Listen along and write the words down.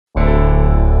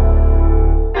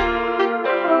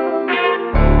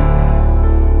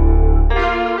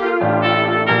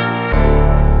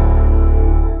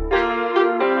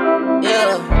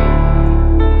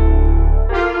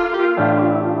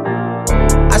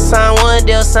signed one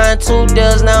deal, signed 2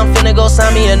 deals, now I'm finna go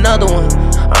sign me another one.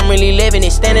 I'm really living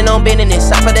it, standing on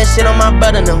business. I put that shit on my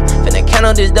brother now. Finna count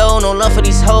on this dough, no love for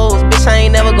these hoes. Bitch, I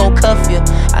ain't never gon' cuff you.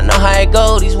 I know how it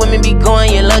go, these women be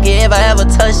going, you're lucky if I ever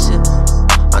touch you.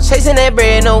 I'm chasing that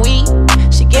bread, no weed.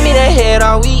 She give me that head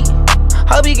all week.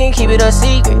 Hope you can keep it a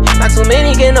secret. Not too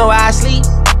many can know where I sleep.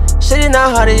 Shit is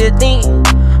not hard as you think.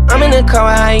 I'm in the car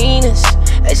with hyenas.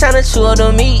 They tryna chew up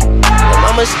the meat. The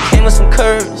mama, she came with some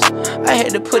curves. I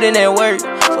had to put in that work.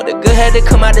 For the good had to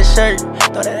come out the shirt.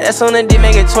 Throw that ass on the dick,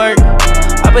 make it twerk.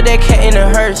 I put that cat in the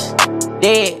hearse.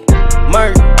 Dead,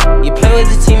 murk. You play with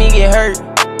the team, you get hurt.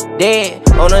 Dead,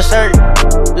 on a shirt.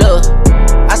 Look,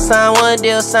 I signed 1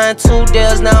 deal, signed 2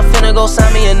 deals. Now I'm finna go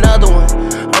sign me another one.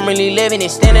 I'm really living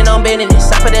it, standing on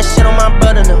business. I put that shit on my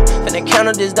brother now. Finna count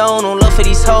up this dough, no love for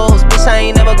these hoes. Bitch, I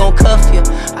ain't never gon' cuff you.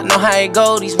 I know how it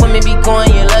go, these women be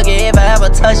going, you're lucky if I ever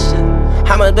touch you.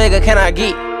 How much bigger can I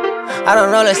get? I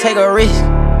don't know, let's take a risk.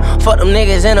 Fuck them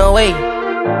niggas in a way.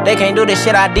 They can't do the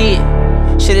shit I did.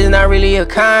 Shit is not really a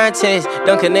contest.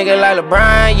 Dunk a nigga like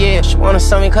LeBron, yeah. She wanna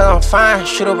sue me cause I'm fine.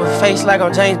 Shoot up her face like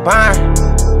I'm James Bond.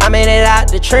 I made it out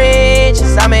the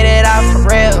trenches, I made it out for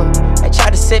real. They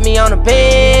tried to sit me on the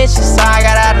bench, that's how I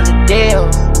got out of the deal.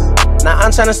 Now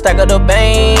I'm tryna stack up the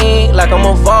bank like I'm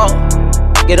a vault.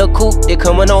 Get a coupe, they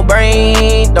come with no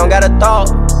brain, don't got a thought.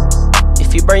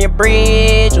 If you burn your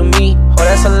bridge with me, oh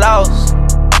that's a loss.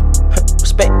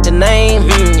 Respect the name,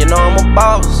 you know I'm a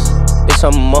boss. Bitch,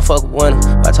 I'm a motherfucker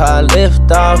winner, watch how I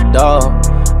lift off, dawg.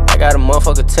 I got a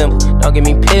motherfucker temper, don't get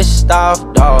me pissed off,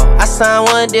 dawg. I signed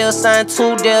 1 deal, signed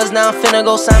 2 deals, now I'm finna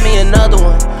go sign me another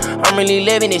one. I'm really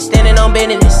living it, standing on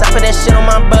business. I put that shit on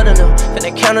my brother now.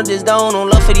 Finna count up this dough, no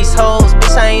love for these hoes.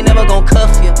 Bitch, I ain't never gon'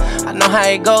 cuff you. I know how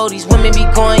it go, these women be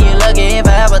going, you're lucky if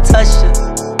I ever touch you.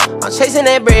 I'm chasing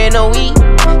that bread, no weed.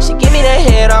 She give me that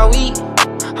head all week.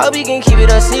 Hope you can keep it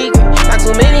a secret. Not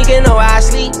too many can know where I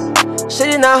sleep.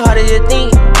 Shit is not hard as you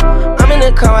think. I'm in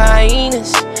the car with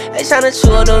hyenas. They tryna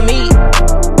chew up the meat.